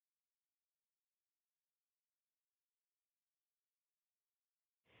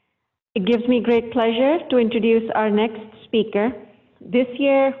It gives me great pleasure to introduce our next speaker. This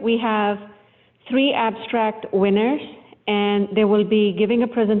year we have 3 abstract winners, and they will be giving a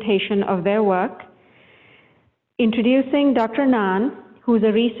presentation of their work. Introducing Dr. Nan, who's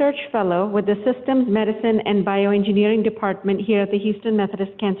a research fellow with the Systems Medicine and Bioengineering Department here at the Houston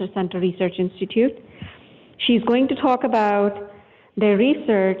Methodist Cancer Center Research Institute. She's going to talk about their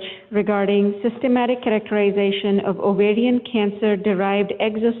research regarding systematic characterization of ovarian cancer-derived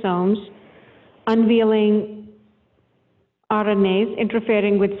exosomes, unveiling RNAs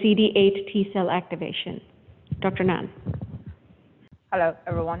interfering with CD8 T cell activation. Dr. Nan. Hello,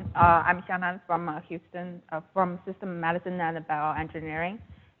 everyone. I'm Xiang from Houston, from Systems Medicine and Bioengineering.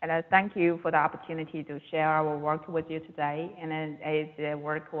 And thank you for the opportunity to share our work with you today. And the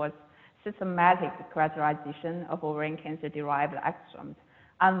work was systematic characterization of ovarian cancer-derived exosomes,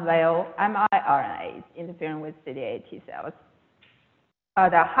 Unveil miRNAs interfering with CD8 T cells.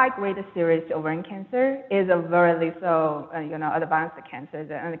 The high-grade serous ovarian cancer is a very lethal, advanced cancer,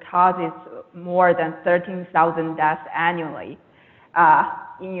 and it causes more than 13,000 deaths annually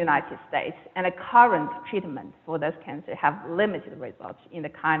in the United States. And the current treatment for this cancer have limited results in the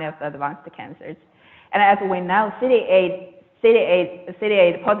kind of advanced cancers. And as we know, CD8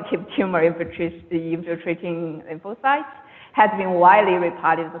 positive tumor infiltrating lymphocytes has been widely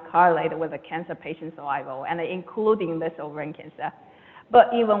reported to correlate with the cancer patient survival, and including this ovarian cancer.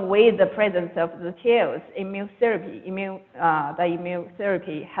 But even with the presence of the TILs, the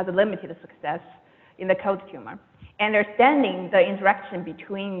immunotherapy has limited success in the cold tumor. Understanding the interaction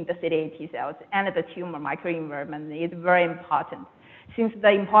between the CD8 T cells and the tumor microenvironment is very important, since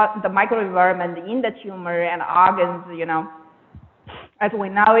the microenvironment in the tumor and organs, as we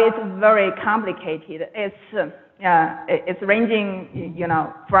know, it's very complicated. It's ranging,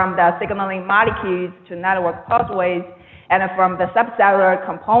 from the signaling molecules to network pathways, and from the subcellular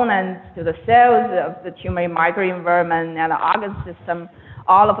components to the cells of the tumor microenvironment and the organ system,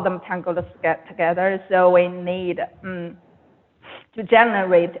 all of them tangled together. So we need to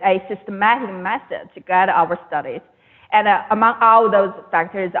generate a systematic method to guide our studies. And among all those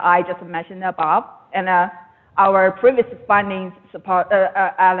factors I just mentioned above, and our previous findings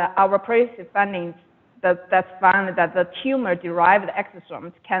that found that the tumor-derived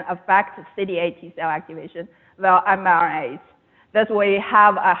exosomes can affect CD8 T cell activation via miRNAs. Thus, we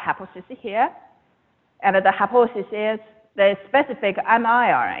have a hypothesis here, and the hypothesis is the specific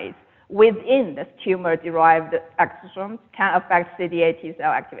miRNAs within this tumor-derived exosomes can affect CD8 T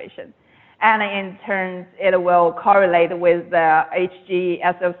cell activation. And in turn, it will correlate with the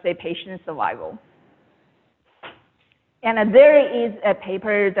HG-SOC patient survival. And there is a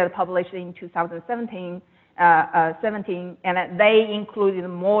paper that published in 2017, and they included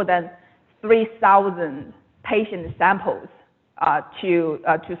more than 3,000 patient samples to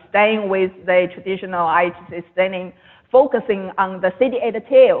stain with the traditional IHC staining, focusing on the CD8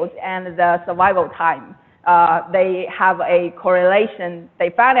 TILs and the survival time. They have a correlation.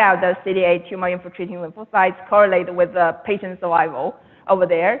 They found out that CD8 tumor-infiltrating lymphocytes correlate with the patient survival over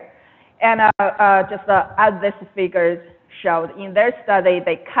there. And just as these figures showed, in their study,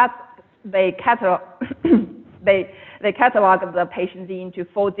 they cataloged the patients into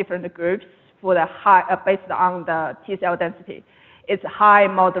 4 different groups for the based on the T cell density. It's high,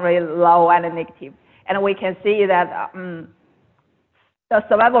 moderate, low, and negative. And we can see that the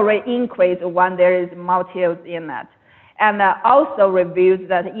survival rate increases when there is more TILs in it. And also reveals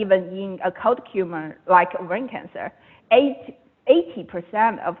that even in a cold tumor like ovarian cancer,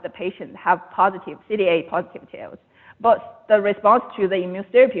 80% of the patients have positive CD8 positive TILs, but the response to the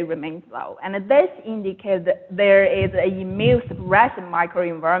immunotherapy remains low. And this indicates that there is a immune suppression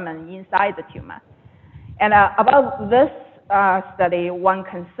microenvironment inside the tumor. And about this study, one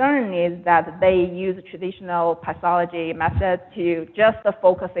concern is that they use traditional pathology methods to just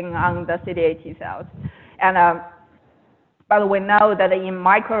focusing on the CD8 T cells. And but we know that in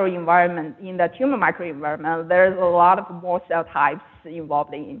microenvironment, in the tumor microenvironment, there's a lot of more cell types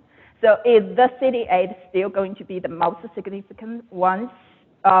involved in. So is the CD8 still going to be the most significant ones,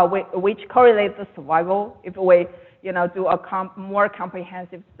 which correlates the survival if we, do a more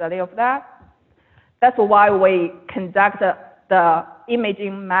comprehensive study of that? That's why we conduct the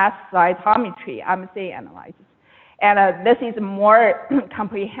imaging mass cytometry, MC analysis. And this is a more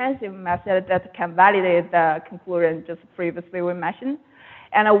comprehensive method that can validate the conclusion just previously we mentioned.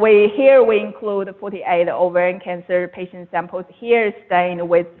 And here we include 48 ovarian cancer patient samples here stained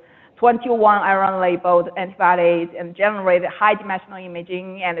with 21 iron-labeled antibodies and generate high-dimensional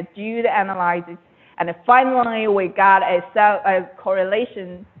imaging and do the analysis. And finally, we got a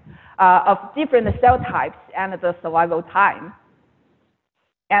correlation of different cell types and the survival time.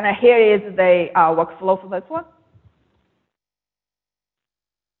 And here is the workflow for this one.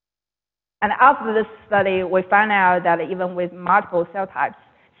 And after this study, we found out that even with multiple cell types,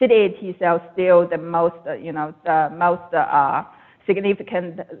 CD8 T cells still the most,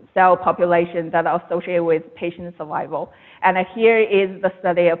 significant cell population that are associated with patient survival. And here is the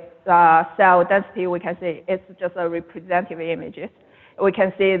study of cell density. We can see it's just a representative image. We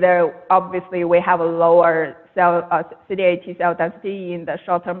can see there, obviously, we have a lower cell CD8 T cell density in the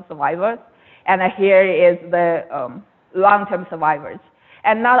short-term survivors. And here is the long-term survivors.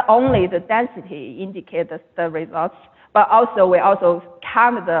 And not only the density indicates the results, but also we also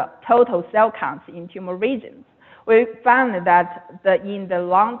count the total cell counts in tumor regions. We found that in the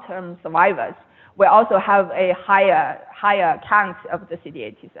long-term survivors, we also have a higher count of the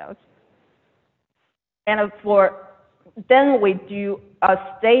CD8 T cells. And then we do a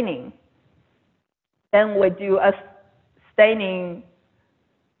staining.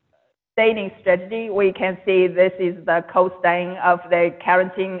 Staining strategy. We can see this is the co-stain of the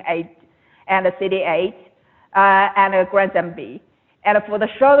carotene 8 and the CD8 and a granzyme B. And for the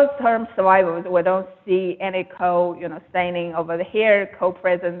short-term survivors, we don't see any staining over here,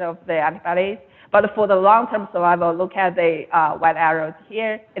 co-present of the antibodies. But for the long-term survival, look at the white arrows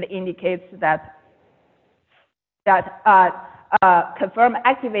here. It indicates that confirmed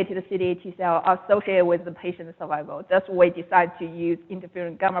activated CD8 T cell are associated with the patient survival. Thus, we decide to use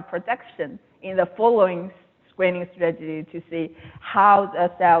interferon gamma protection in the following screening strategy to see how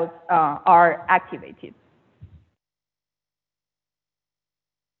the cells are activated.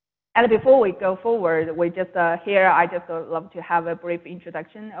 And before we go forward, we just here I just love to have a brief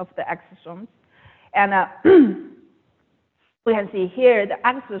introduction of the exosomes. And we can see here the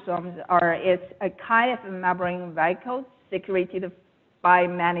exosomes it's a kind of membrane vehicle secreted by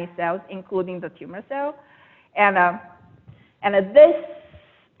many cells, including the tumor cell. And this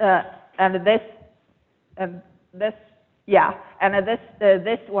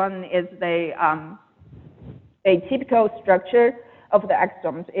one is a typical structure of the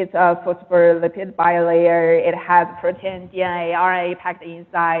exosomes. It's a phospholipid bilayer. It has protein, DNA, RNA packed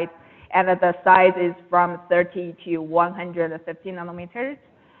inside, and the size is from 30 to 150 nanometers.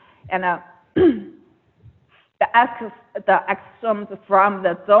 And the exosomes from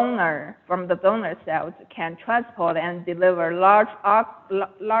the donor cells can transport and deliver large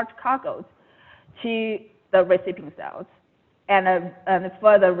cargoes to the recipient cells, and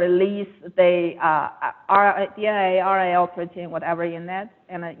further release the DNA, RNA, or protein, whatever in that,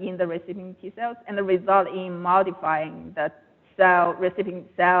 and in the recipient T cells, and result in modifying the recipient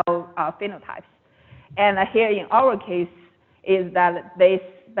cell phenotypes. And here in our case is that this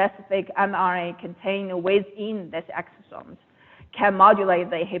specific mRNA contained within these exosomes can modulate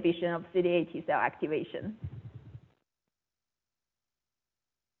the inhibition of CD8 T cell activation.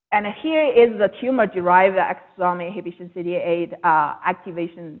 And here is the tumor-derived exosome inhibition CD8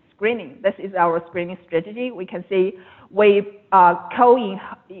 activation screening. This is our screening strategy. We can see we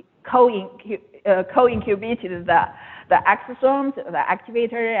co-incubated the exosomes, the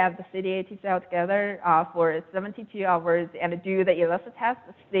activator, and the CD8 T cell together for 72 hours and do the ELISA test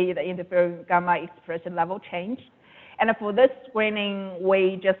to see the interferon gamma expression level change. And for this screening,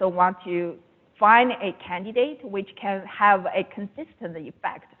 we just want to find a candidate which can have a consistent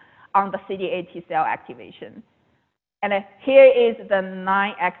effect on the CD8 T cell activation. And here is the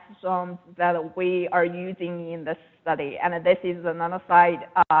 9 exosomes that we are using in this study, and this is the nanosite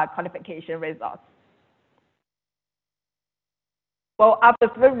quantification results. Well, after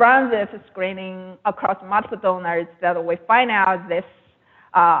 3 rounds of screening across multiple donors, that we find out this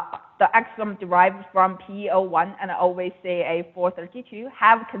the exosome derived from PE01 and OVCA432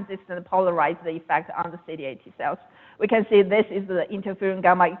 have consistent polarized effect on the CD8 T cells. We can see this is the interferon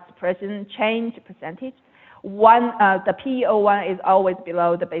gamma expression change percentage. The PE01 is always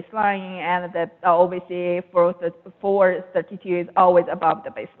below the baseline, and the OVCA432 is always above the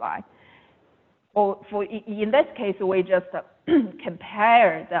baseline. In this case, we just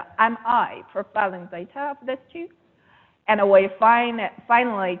compare the MI profiling data of these two, and we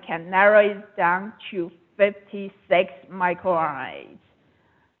finally can narrow it down to 56 microRNAs.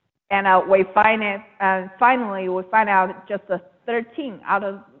 And finally, we find out just 13 out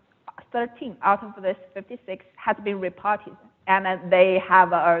of this 56 has been reported, and they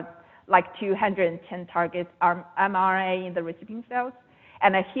have like 210 targets mRNA in the recipient cells.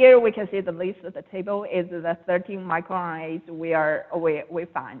 And here we can see the list of the table is the 13 microRNAs we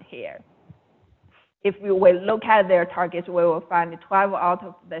find here. If we will look at their targets, we will find 12 out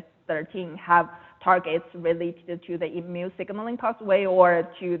of the 13 have targets related to the immune signaling pathway or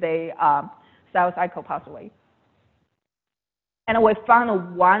to the cell cycle pathway. And we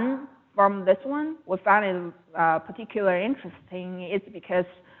found one from this one. We found it particularly interesting. It's because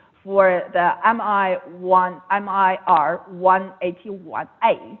for the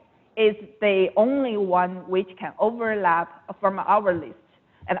miR181A is the only one which can overlap from our list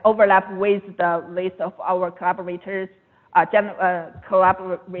and overlap with the list of our collaborators,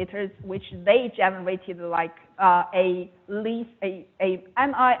 which they generated like a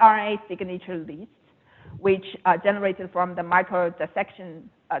miRNA signature list, which generated from the microdissection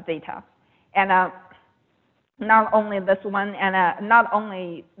data. And not only this one, and not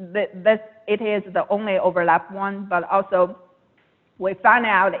only this, it is the only overlap one, but also we found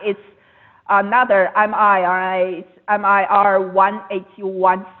out it's another miRNA,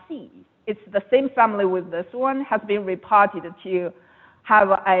 miR181C. It's the same family with this one, has been reported to have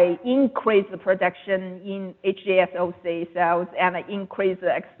an increased production in HGSOC cells and an increased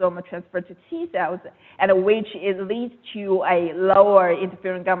exosome transfer to T cells, and which leads to a lower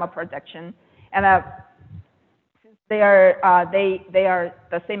interferon gamma production. And since they are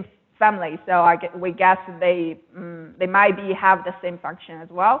the same family, so we guess they might have the same function as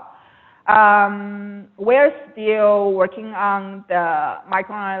well. We're still working on the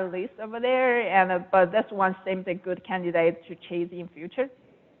microRNA list over there, but this one seems a good candidate to chase in future.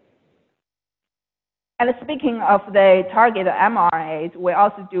 And speaking of the target mRNAs, we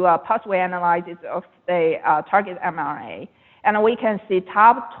also do a pathway analysis of the target mRNA, and we can see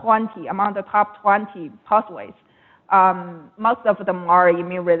among the top 20 pathways. Most of them are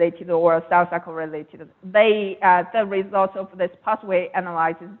immune-related or cell cycle-related. The results of this pathway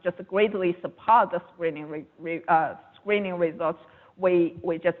analysis just greatly support the screening results we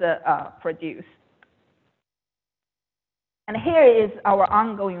just produced. And here is our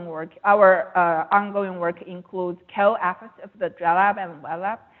ongoing work. Our ongoing work includes co-efforts of the dry lab and wet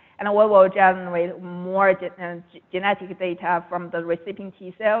lab, and we will generate more genetic data from the recipient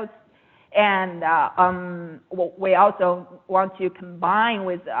T cells. And we also want to combine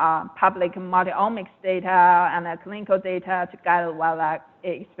with public multi-omics data and clinical data to guide wet lab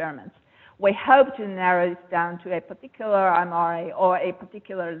experiments. We hope to narrow this down to a particular mRNA or a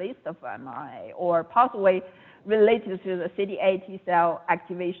particular list of mRNA or pathway related to the CD8 T cell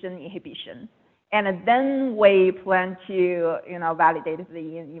activation inhibition. And then we plan to validate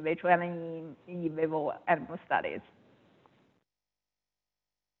the in vitro and in vivo animal studies.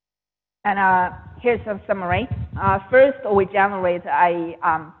 And here's a summary. First, we build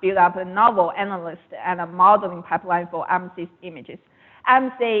up a novel analyst and a modeling pipeline for MC images.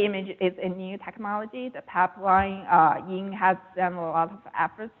 MC image is a new technology. The pipeline, Ying has done a lot of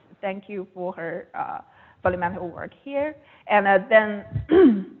efforts. Thank you for her fundamental work here. And then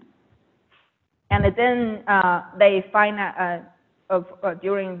they find out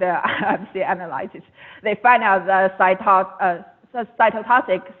during the MC analysis, they find out the cytotoxic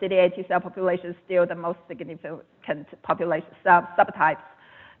CD8 T cell population is still the most significant population subtypes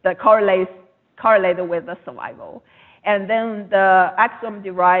that correlate with the survival. And then the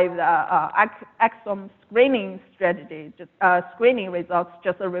exosome-derived exosome screening strategy, screening results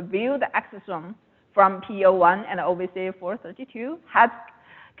just reveal the exosome from PO1 and OVC432 has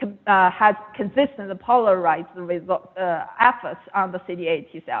consistent polarized efforts on the CD8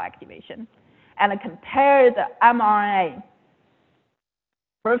 T cell activation, and compare the mRNA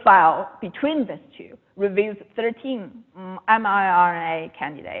profile between these two reveals 13 miRNA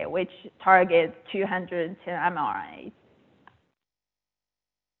candidates, which target 210 mRNAs.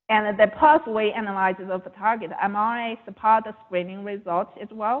 And the pathway analysis of the target mRNA support the screening results as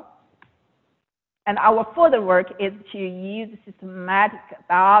well. And our further work is to use systematic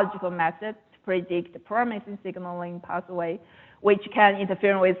biological methods to predict the promising signaling pathway, which can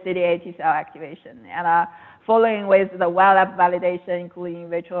interfere with CD8 T cell activation. And following with the wet lab validation, including in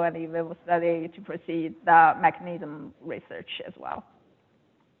vitro and in vivo study, to proceed the mechanism research as well.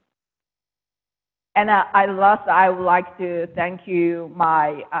 And I would like to thank you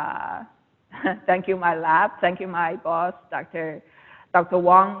my my lab, thank you my boss, Dr.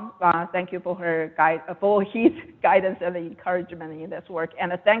 Wang. Thank you for his guidance and encouragement in this work,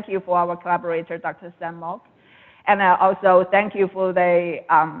 and thank you for our collaborator, Dr. Sam Mok. And also thank you for the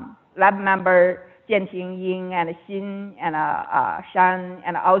lab member Jianting Ying and Xin and Xiang,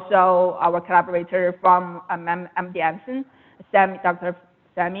 and also our collaborator from MD Anderson, Dr.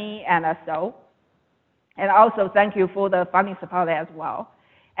 Sammy and So. And also thank you for the funding support as well.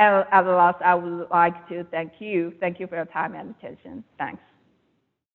 And at last, I would like to thank you. Thank you for your time and attention. Thanks.